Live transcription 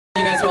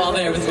guys were all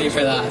there with me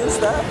for that.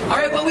 All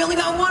right, well, we only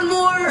got one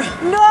more.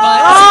 No!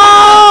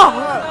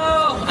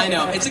 I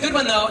know. It's a good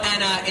one, though,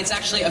 and it's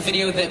actually a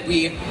video that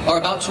we are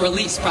about to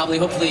release, probably,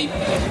 hopefully,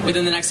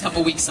 within the next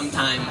couple weeks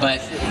sometime,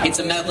 but it's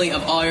a medley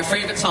of all your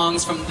favorite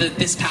songs from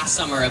this past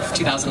summer of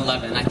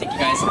 2011. I think you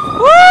guys...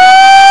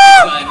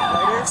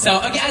 So,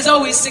 again, as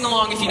always, sing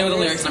along if you know the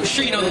lyrics, and I'm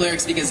sure you know the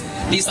lyrics because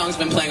these songs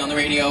have been playing on the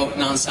radio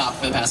non-stop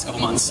for the past couple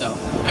months, so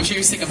I'm sure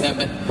you're sick of them,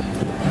 but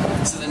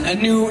this is a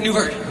new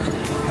version.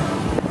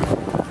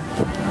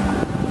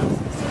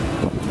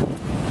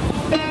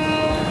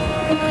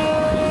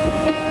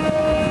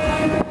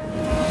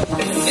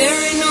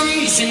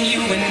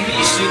 You and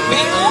me should be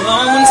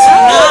alone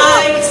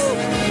tonight.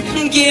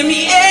 Give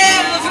me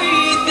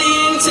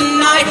everything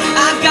tonight.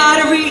 I've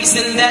got a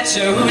reason that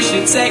you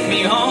should take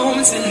me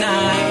home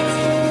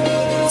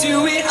tonight.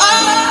 Do it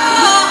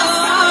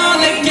all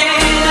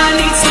again. I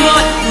need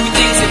someone who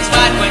thinks it's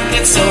right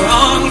when it's so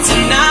wrong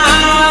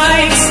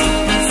tonight.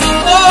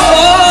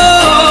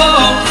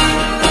 Oh,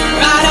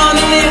 right on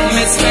the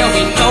limits where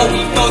we know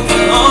we both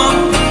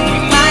belong. We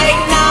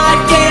might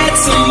not get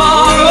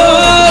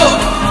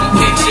tomorrow.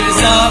 Pictures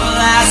of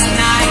last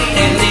night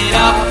ended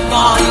up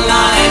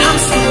online. I'm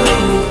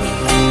screwed.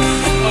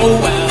 Oh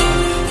well,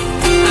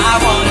 I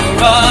wanna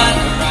run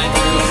right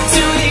through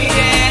to the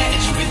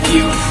edge with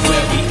you,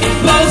 where we can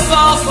both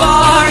fall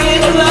far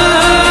in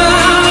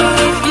love.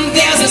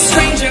 There's a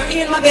stranger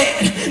in my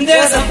bed,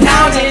 there's a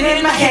pounding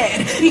in my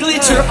head,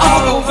 glitter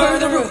all over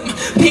the room,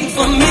 pink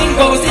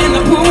flamingos in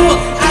the pool.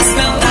 I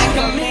smell like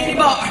a mini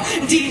bar.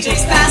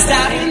 DJ's passed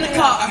out in the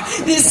car.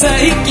 This a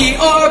hickey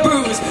or a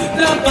bruise,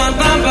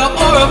 bumba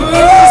or a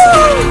bruise.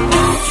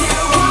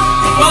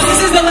 Well,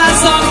 this is the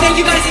last song. Thank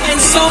you guys again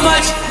so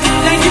much.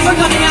 Thank you for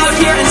coming out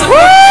here and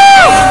supporting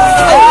us.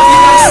 I love you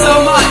guys so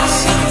much.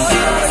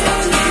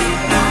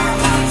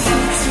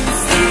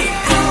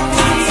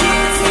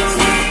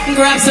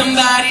 Grab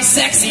somebody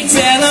sexy,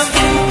 tell them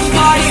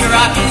party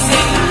rock is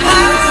in the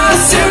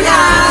house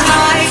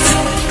tonight.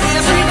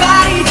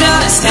 Everybody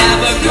just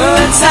have a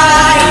good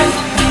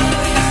time.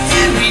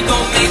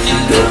 Make you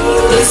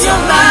lose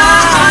your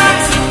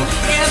mind.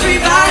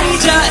 Everybody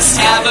just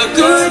have a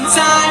good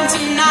time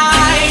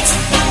tonight.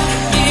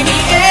 Give me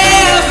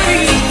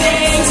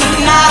everything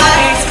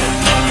tonight.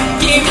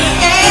 Give me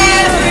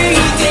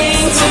everything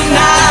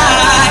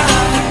tonight.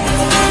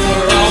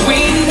 For all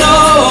we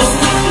know,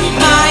 we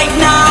might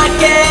not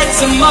get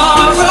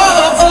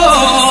tomorrow.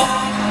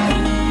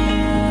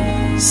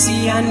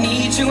 See, I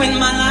need you in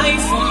my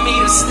life for me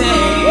to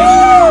stay.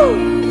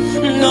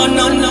 No,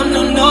 no, no,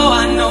 no, no,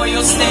 I know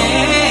you'll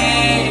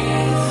stay.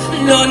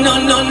 No, no,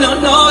 no, no,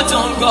 no,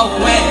 don't go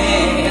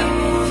away.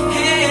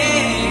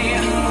 Hey,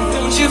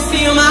 don't you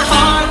feel my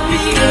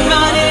heartbeat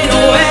running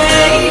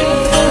away?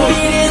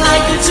 Beating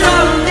like a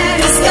drum that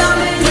is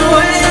coming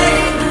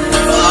away.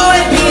 Oh,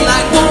 it be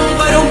like boom,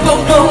 ba-doom,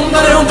 boom, boom,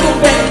 ba-doom, boom,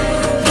 bang.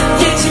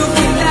 Can't you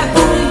feel that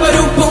boom,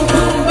 ba-doom, boom,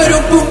 boom,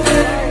 ba-doom, boom?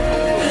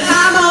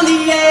 I'm on the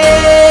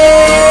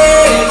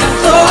edge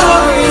of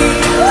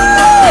glory.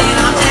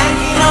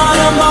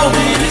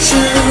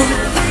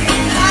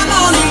 I'm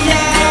on the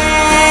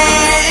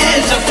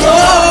edge of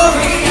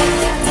glory,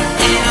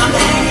 and I'm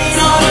hanging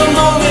on a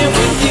moment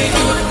with you.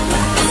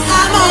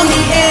 I'm on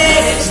the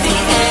edge, the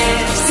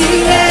edge, the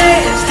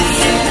edge, the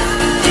edge,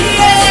 the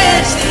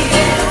edge,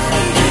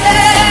 the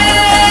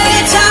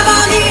edge. I'm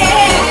on the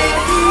edge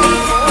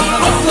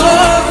of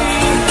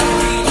glory,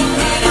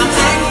 and I'm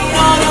hanging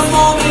on a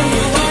moment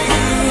with you.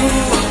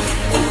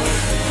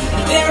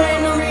 There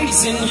ain't no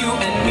reason you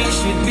and me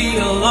should be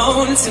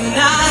alone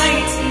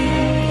tonight.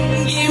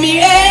 Give me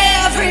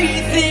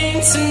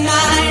everything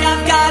tonight.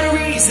 I've got a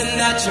reason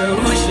that you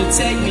should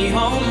take me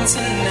home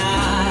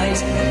tonight.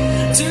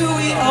 Do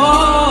it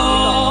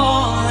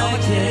all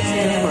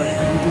again.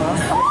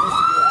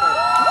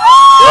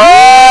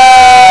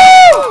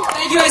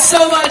 Thank you guys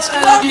so much.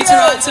 I love you,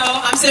 Toronto.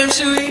 I'm Sam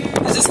Tsui.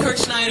 This is Kurt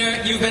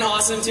Schneider. You've been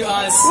awesome to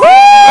us.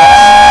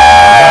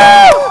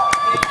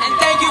 And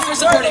thank you for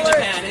supporting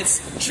Japan.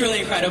 It's truly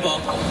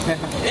incredible.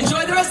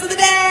 Enjoy the rest of the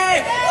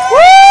day.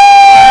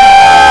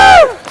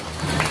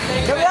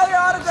 Can we have your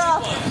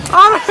autograph?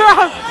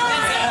 Autograph!